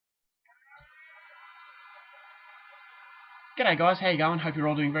G'day guys, how you going? Hope you're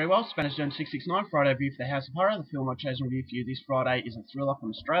all doing very well. SpannersGerm669, Friday review for the House of Horror. The film I've chosen to review for you this Friday is a thriller from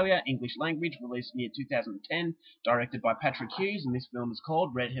Australia, English language, released in the year 2010, directed by Patrick Hughes, and this film is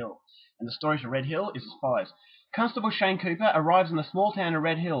called Red Hill. And the story for Red Hill is as follows. Constable Shane Cooper arrives in the small town of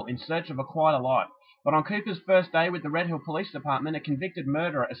Red Hill in search of a quieter life. But on Cooper's first day with the Red Hill Police Department, a convicted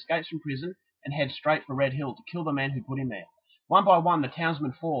murderer escapes from prison and heads straight for Red Hill to kill the man who put him there. One by one, the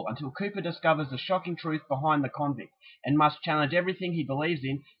townsmen fall, until Cooper discovers the shocking truth behind the convict, and must challenge everything he believes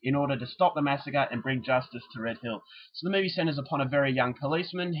in order to stop the massacre and bring justice to Red Hill. So the movie centers upon a very young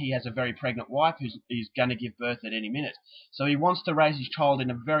policeman. He has a very pregnant wife who's going to give birth at any minute. So he wants to raise his child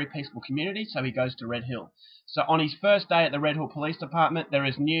in a very peaceful community, so he goes to Red Hill. So on his first day at the Red Hill Police Department, there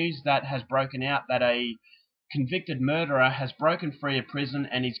is news that has broken out that a convicted murderer has broken free of prison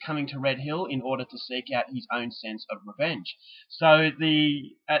and is coming to Red Hill in order to seek out his own sense of revenge. So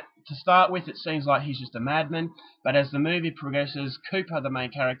to start with, it seems like he's just a madman, but as the movie progresses, Cooper, the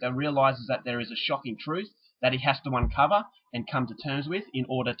main character, realizes that there is a shocking truth that he has to uncover and come to terms with in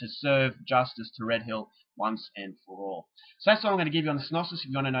order to serve justice to Red Hill once and for all. So that's all I'm going to give you on the synopsis. If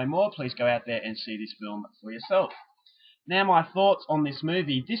you want to know more, please go out there and see this film for yourself. Now, my thoughts on this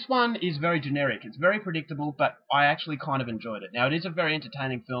movie. This one is very generic. It's very predictable, but I actually kind of enjoyed it. Now, it is a very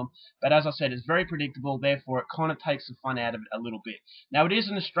entertaining film, but as I said, it's very predictable, therefore it kind of takes the fun out of it a little bit. Now, it is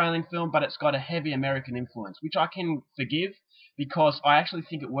an Australian film, but it's got a heavy American influence, which I can forgive, because I actually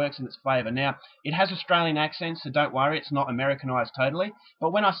think it works in its favour. Now, it has Australian accents, so don't worry, it's not Americanised totally.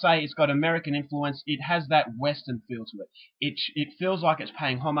 But when I say it's got American influence, it has that Western feel to it. It feels like it's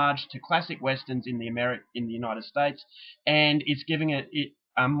paying homage to classic Westerns in the United States, and it's giving it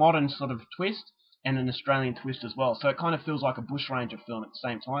a modern sort of twist and an Australian twist as well. So it kind of feels like a bushranger film at the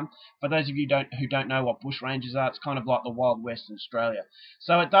same time. For those of you who don't know what bushrangers are, it's kind of like the Wild West in Australia.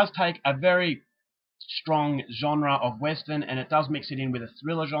 So it does take a very strong genre of Western, and it does mix it in with a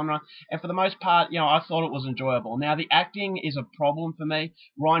thriller genre, and for the most part, I thought it was enjoyable. Now, the acting is a problem for me.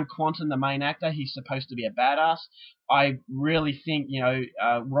 Ryan Quanten, the main actor, he's supposed to be a badass. I really think,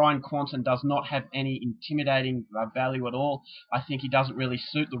 Ryan Quanten does not have any intimidating value at all. I think he doesn't really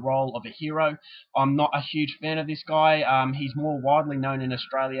suit the role of a hero. I'm not a huge fan of this guy. He's more widely known in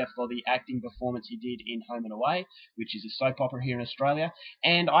Australia for the acting performance he did in Home and Away, which is a soap opera here in Australia,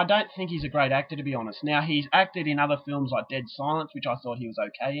 and I don't think he's a great actor, to be honest. Now, he's acted in other films like Dead Silence, which I thought he was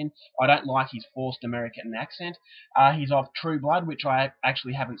okay in. I don't like his forced American accent. He's off True Blood, which I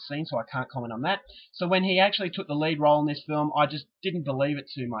actually haven't seen, so I can't comment on that. So when he actually took the lead role in this film, I just didn't believe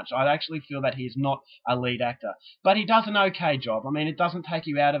it too much. I actually feel that he's not a lead actor. But he does an okay job. I mean, it doesn't take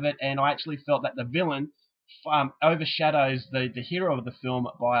you out of it, and I actually felt that the villain overshadows the hero of the film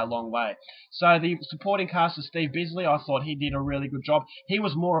by a long way. So the supporting cast of Steve Bisley, I thought he did a really good job. He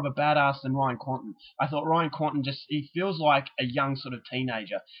was more of a badass than Ryan Quanten. I thought Ryan Quanten he feels like a young sort of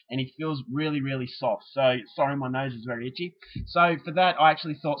teenager, and he feels really, really soft. So, sorry, my nose is very itchy. So for that, I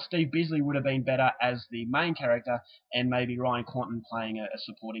actually thought Steve Bisley would have been better as the main character, and maybe Ryan Quanten playing a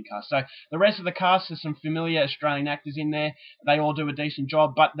supporting cast. So the rest of the cast, there's some familiar Australian actors in there. They all do a decent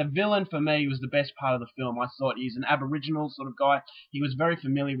job, but the villain for me was the best part of the film. I thought he's an Aboriginal sort of guy. He was very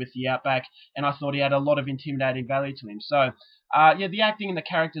familiar with the outback, and I thought he had a lot of intimidating value to him. So, the acting and the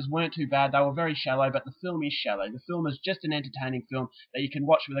characters weren't too bad. They were very shallow, but the film is shallow. The film is just an entertaining film that you can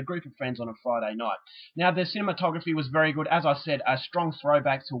watch with a group of friends on a Friday night. Now, the cinematography was very good. As I said, a strong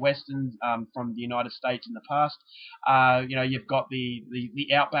throwback to Westerns from the United States in the past. You've got the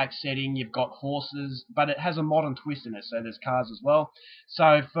outback setting, you've got horses, but it has a modern twist in it, so there's cars as well.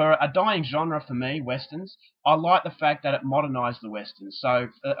 So for a dying genre for me, Westerns, I like the fact that it modernized the Westerns. So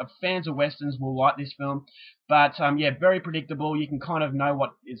fans of Westerns will like this film. But, very predictable. You can kind of know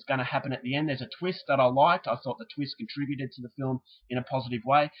what is going to happen at the end. There's a twist that I liked. I thought the twist contributed to the film in a positive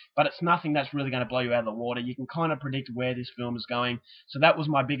way. But it's nothing that's really going to blow you out of the water. You can kind of predict where this film is going. So that was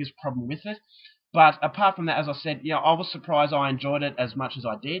my biggest problem with it. But apart from that, as I said, I was surprised I enjoyed it as much as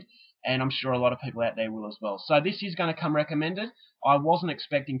I did. And I'm sure a lot of people out there will as well. So this is going to come recommended. I wasn't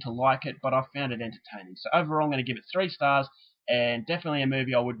expecting to like it, but I found it entertaining. So overall, I'm going to give it 3 stars. And definitely a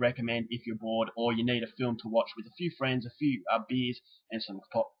movie I would recommend if you're bored or you need a film to watch with a few friends, a few beers, and some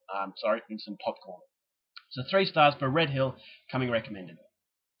popcorn. So 3 stars for Red Hill, coming recommended.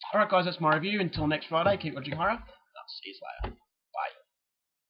 Alright guys, that's my review. Until next Friday, keep watching horror. I'll see you later.